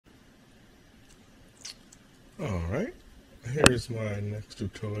Alright, here's my next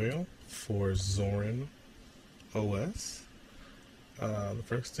tutorial for Zorin OS.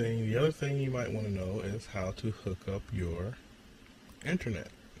 The other thing you might want to know is how to hook up your internet.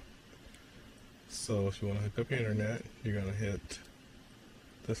 So if you want to hook up your internet, you're going to hit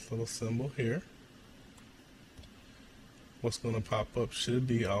this little symbol here. What's going to pop up should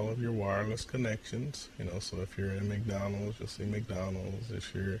be all of your wireless connections. So if you're in McDonald's, you'll see McDonald's.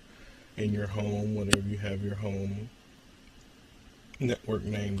 If you're in your home, whatever you have your home network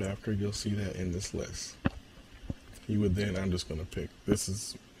named after, you'll see that in this list. You would then, I'm just going to pick, this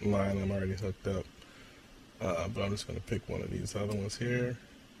is mine, I'm already hooked up, but I'm just going to pick one of these other ones here,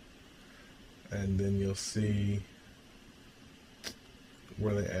 and then you'll see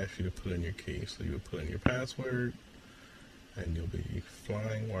where they ask you to put in your key. So you would put in your password, and you'll be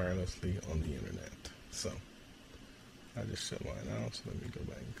flying wirelessly on the internet. So I just shut mine out, so let me go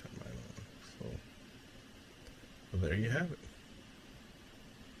back and cut mine on. So there you have it.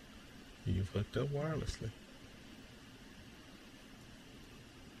 You've hooked up wirelessly.